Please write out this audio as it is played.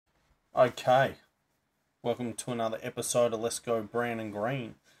Okay, welcome to another episode of Let's Go Brown and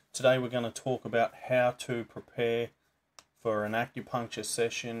Green. Today we're going to talk about how to prepare for an acupuncture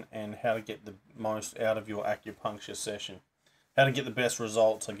session and how to get the most out of your acupuncture session. How to get the best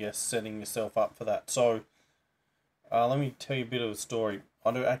results, I guess, setting yourself up for that. So, let me tell you a bit of a story.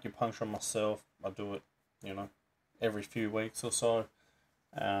 I do acupuncture myself. I do it, every few weeks or so.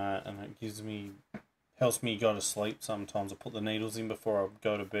 And it helps me go to sleep sometimes. I put the needles in before I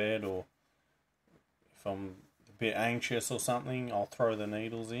go to bed, or if I'm a bit anxious or something, I'll throw the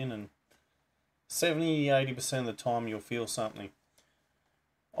needles in, and 70-80% of the time you'll feel something.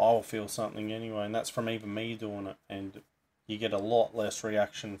 I'll feel something anyway, and that's from even me doing it. And you get a lot less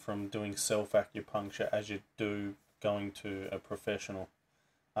reaction from doing self-acupuncture as you do going to a professional,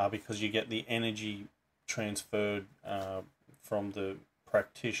 because you get the energy transferred from the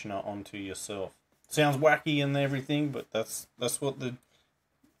practitioner onto yourself. Sounds wacky and everything, but that's what the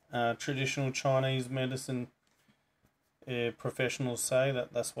traditional Chinese medicine professionals say.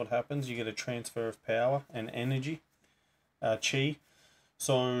 That's what happens. You get a transfer of power and energy, qi.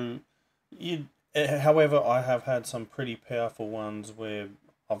 So, however, I have had some pretty powerful ones where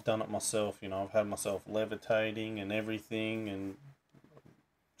I've done it myself. I've had myself levitating and everything, and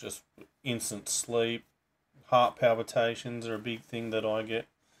just instant sleep. Heart palpitations are a big thing that I get.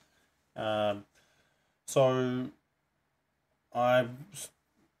 So,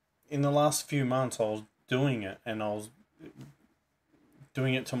 in the last few months, I was doing it, and I was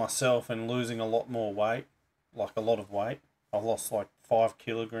doing it to myself and losing a lot more weight, like a lot of weight. I've lost like 5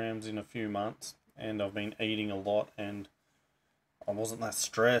 kilograms in a few months, and I've been eating a lot, and I wasn't that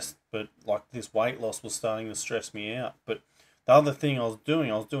stressed, but like this weight loss was starting to stress me out. But the other thing I was doing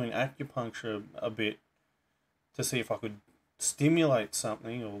acupuncture a bit to see if I could stimulate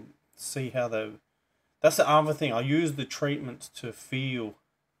something or see how that's the other thing. I use the treatments to feel,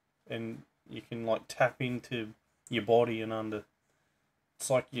 and you can like tap into your body and it's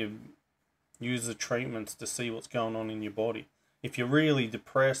like you use the treatments to see what's going on in your body. If you're really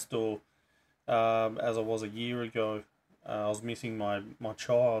depressed, or as I was a year ago, I was missing my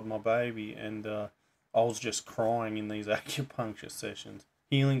child, my baby, and I was just crying in these acupuncture sessions.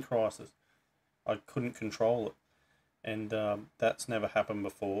 Healing crisis. I couldn't control it. And that's never happened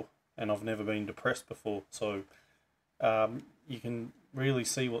before. And I've never been depressed before. So you can really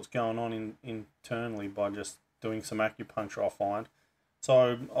see what's going on internally by just doing some acupuncture, I find.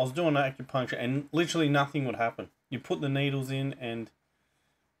 So I was doing acupuncture, and literally nothing would happen. You put the needles in, and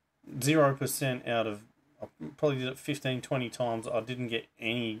 0% out of, I probably did it 15, 20 times, I didn't get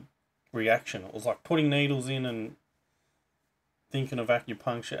any reaction. It was like putting needles in and thinking of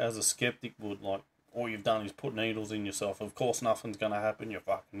acupuncture as a skeptic would, like, all you've done is put needles in yourself. Of course nothing's going to happen, you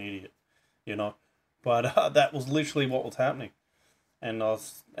fucking idiot. But that was literally what was happening. And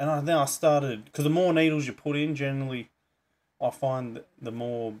then I started, because the more needles you put in, generally, I find that the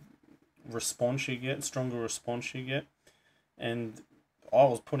more response you get, stronger response you get. And I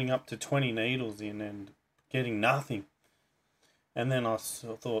was putting up to 20 needles in and getting nothing. And then I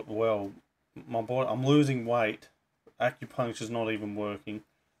thought, well, my body, I'm losing weight. Acupuncture's not even working.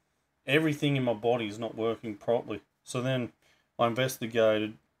 Everything in my body is not working properly. So then I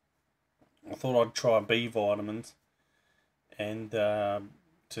investigated. I thought I'd try B vitamins, and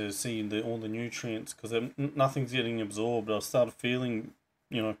to see all the nutrients, because nothing's getting absorbed. I started feeling,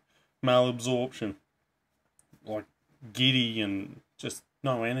 malabsorption, like giddy and just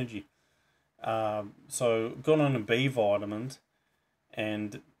no energy. So got on to B vitamins,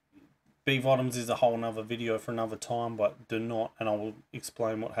 and B vitamins is a whole nother video for another time, but do not, and I will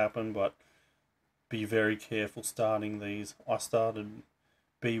explain what happened, but be very careful starting these. I started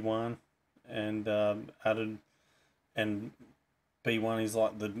B1 and added, and B1 is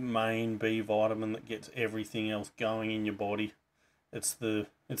like the main B vitamin that gets everything else going in your body. It's the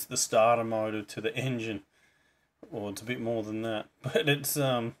starter motor to the engine, or it's a bit more than that. But it's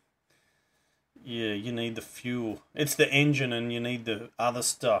you need the fuel. It's the engine, and you need the other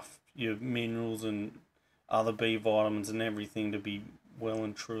stuff, your minerals and other B vitamins and everything, to be well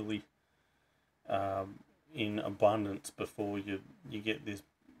and truly in abundance before you get this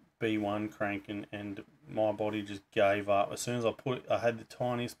B1 cranking. And my body just gave up as soon as I had the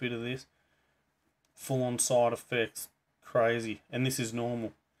tiniest bit of this. Full on side effects, crazy, and this is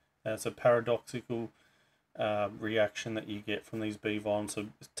normal. It's a paradoxical reaction that you get from these B vitamins. So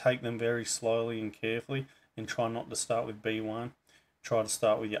take them very slowly and carefully, and try not to start with B1. Try to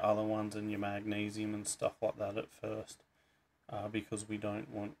start with your other ones and your magnesium and stuff like that at first, because we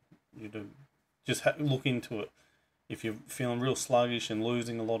don't want you to just look into it. If you're feeling real sluggish and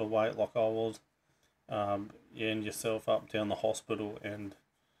losing a lot of weight like I was, you end yourself up down the hospital, and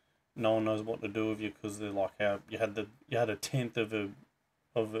no one knows what to do with you because they're like how you had a tenth of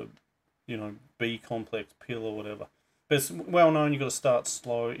a B complex pill or whatever. But it's well known you've got to start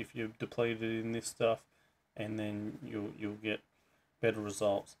slow if you're depleted in this stuff, and then you'll get better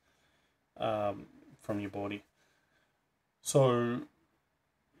results from your body. So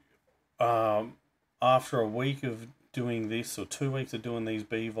after a week of doing this, or 2 weeks of doing these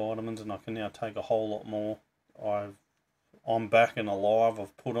B vitamins, and I can now take a whole lot more. I'm back and alive.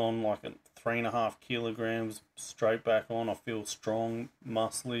 I've put on like 3.5 kilograms straight back on. I feel strong,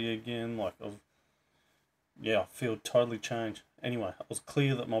 muscly again. I feel totally changed. Anyway, it was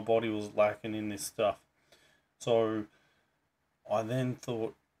clear that my body was lacking in this stuff. So I then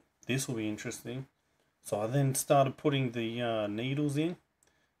thought this will be interesting. So I then started putting the needles in,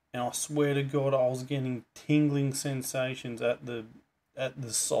 and I swear to God, I was getting tingling sensations at the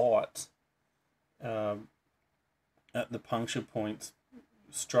sites, at the puncture points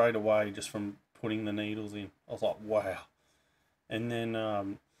straight away just from putting the needles in. I was like, wow. And then I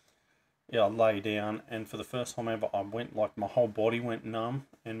lay down, and for the first time ever, I went like my whole body went numb,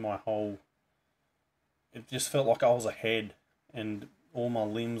 and it just felt like I was a head, and all my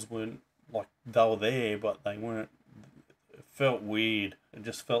limbs weren't like they were there, but they weren't. It felt weird. It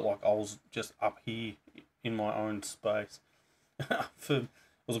just felt like I was just up here in my own space. It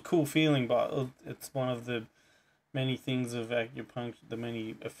was a cool feeling, but it's one of the many things of acupuncture, the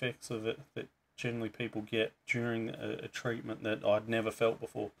many effects of it that generally people get during a treatment that I'd never felt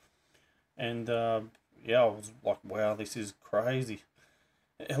before. And I was like, wow, this is crazy.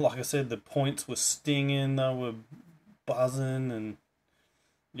 And like I said, the points were stinging, they were buzzing, and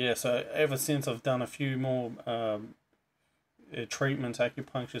so ever since I've done a few more treatments,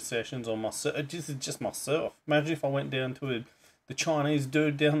 acupuncture sessions on myself. This is just myself. Imagine if I went down to the Chinese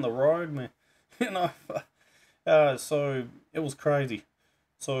dude down the road, man. So it was crazy.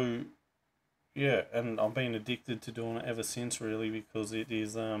 So and I've been addicted to doing it ever since, really, because it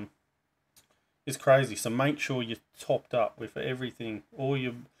is it's crazy. So make sure you're topped up with everything, all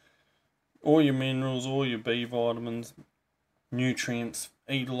your minerals, all your B vitamins, nutrients.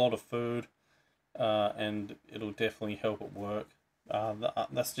 Eat a lot of food, and it'll definitely help it work.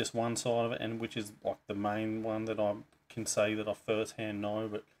 That's just one side of it, and which is like the main one that I can say that I firsthand know.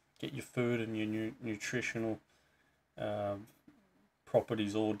 But get your food and your nutritional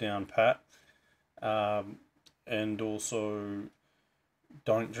properties all down pat, and also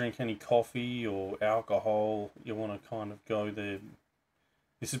don't drink any coffee or alcohol. You want to kind of go there.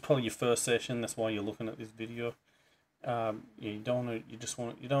 This is probably your first session. That's why you're looking at this video. You don't want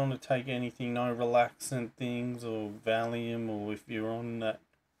to take anything, no relaxant things or Valium, or if you're on that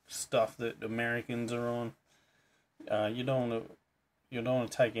stuff that Americans are on, you don't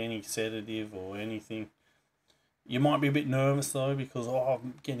want to take any sedative or anything. You might be a bit nervous though, because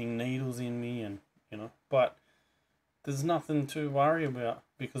I'm getting needles in me, and but there's nothing to worry about,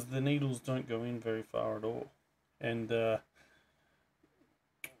 because the needles don't go in very far at all, and they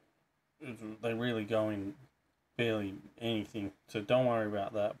really go in barely anything, so don't worry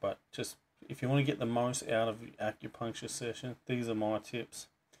about that. But just if you want to get the most out of your acupuncture session, these are my tips.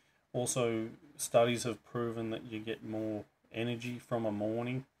 Also, studies have proven that you get more energy from a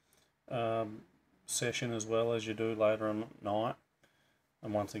morning session as well as you do later at night,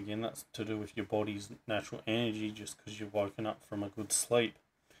 and once again, that's to do with your body's natural energy, just because you've woken up from a good sleep.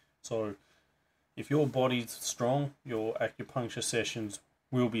 So if your body's strong, your acupuncture sessions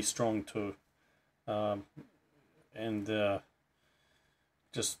will be strong too. And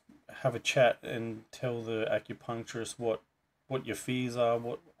just have a chat and tell the acupuncturist what your fears are,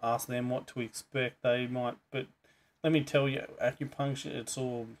 ask them what to expect. They might, but let me tell you, acupuncture, it's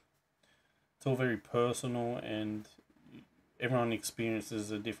all very personal, and everyone experiences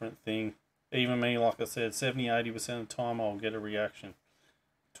a different thing. Even me, like I said, 70-80% of the time I'll get a reaction.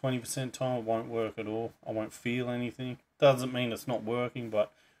 20% of the time it won't work at all. I won't feel anything. Doesn't mean it's not working,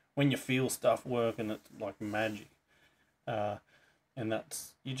 but when you feel stuff working, it's like magic. And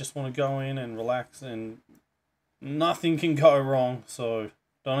that's, you just want to go in and relax, and nothing can go wrong. So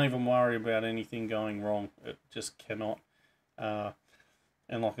don't even worry about anything going wrong. It just cannot. And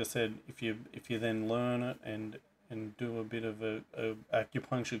like I said, if you then learn it and do a bit of a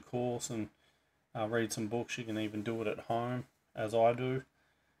acupuncture course and read some books, you can even do it at home, as I do.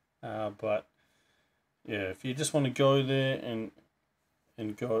 But if you just want to go there and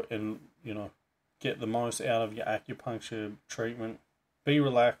go and get the most out of your acupuncture treatment, be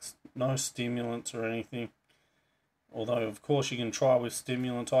relaxed, no stimulants or anything. Although of course you can try with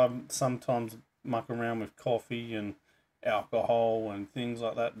stimulants. I sometimes muck around with coffee and alcohol and things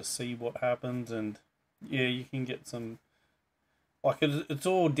like that to see what happens, and you can get some like it's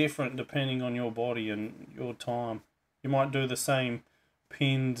all different depending on your body and your time. You might do the same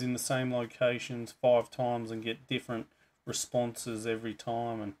pins in the same locations 5 times and get different responses every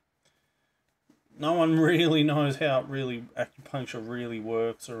time, and no one really knows how acupuncture really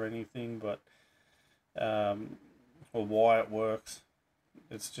works or anything, but or why it works.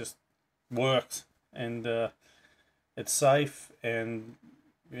 It's just works, and it's safe, and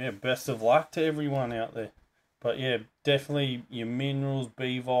yeah, best of luck to everyone out there. But yeah, definitely your minerals,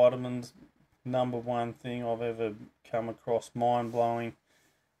 B vitamins, number one thing I've ever come across, mind blowing,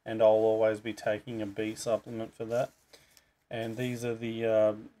 and I'll always be taking a B supplement for that. And these are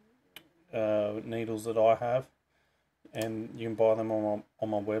the needles that I have, and you can buy them on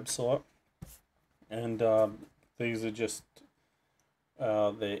my website. And these are just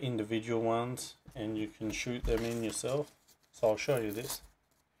they're individual ones, and you can shoot them in yourself. So I'll show you this.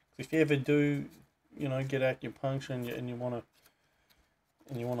 If you ever do, get acupuncture and you want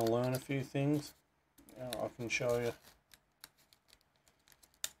to learn a few things, I can show you.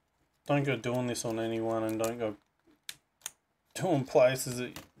 Don't go doing this on anyone, and don't go doing places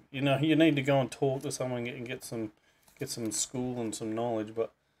that you need to go and talk to someone and get some school and some knowledge.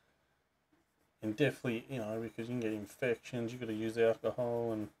 But and definitely, because you can get infections, you got to use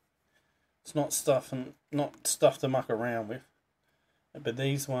alcohol, and it's not stuff to muck around with. But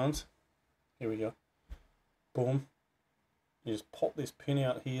these ones, here we go, boom, you just pop this pin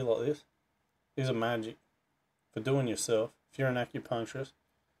out here like this. These are magic for doing yourself. If you're an acupuncturist,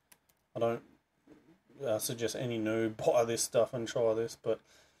 I don't suggest any noob buy this stuff and try this, but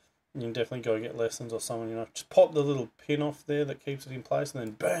you can definitely go get lessons or someone, just pop the little pin off there that keeps it in place, and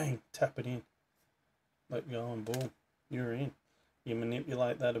then bang, tap it in. Let go, and boom, you're in. You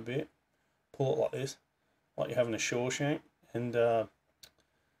manipulate that a bit, pull it like this, like you're having a Shawshank, and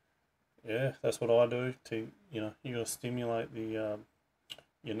yeah, that's what I do. You got to stimulate the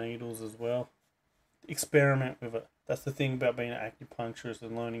your needles as well. Experiment with it. That's the thing about being an acupuncturist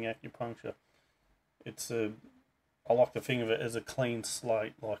and learning acupuncture. I like to think of it as a clean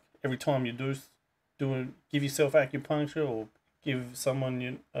slate. Like every time you give yourself acupuncture, or give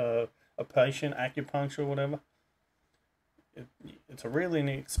someone a patient acupuncture or whatever, it's a really an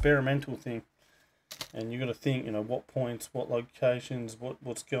experimental thing, and you got to think, what points, what locations,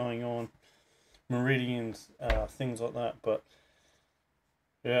 what's going on, meridians, things like that. But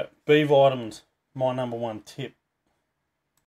yeah, B vitamins, my number one tip.